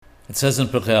It says in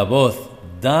Pirqei Aboth,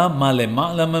 Da ma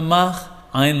lema'la memach,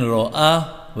 ein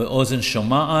ro'ah, ve'ozen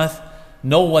shoma'ath.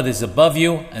 Know what is above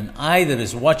you, an eye that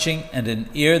is watching, and an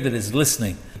ear that is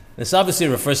listening. This obviously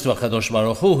refers to HaKadosh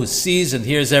Baruch Hu, who sees and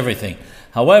hears everything.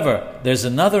 However, there's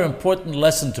another important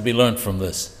lesson to be learned from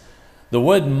this. The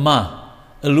word ma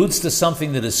alludes to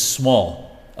something that is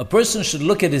small. A person should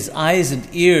look at his eyes and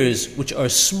ears, which are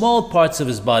small parts of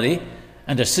his body,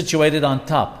 and are situated on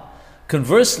top.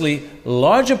 Conversely,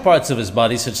 larger parts of his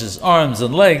body, such as arms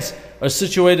and legs, are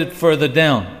situated further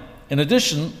down. In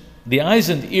addition, the eyes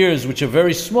and ears, which are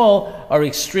very small, are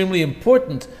extremely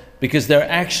important because their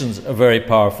actions are very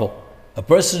powerful. A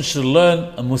person should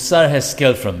learn a musar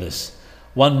heskel from this.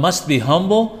 One must be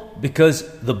humble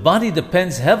because the body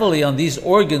depends heavily on these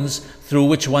organs through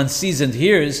which one sees and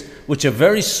hears, which are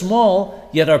very small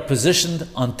yet are positioned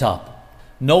on top.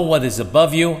 Know what is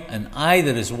above you, an eye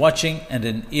that is watching and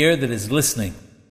an ear that is listening.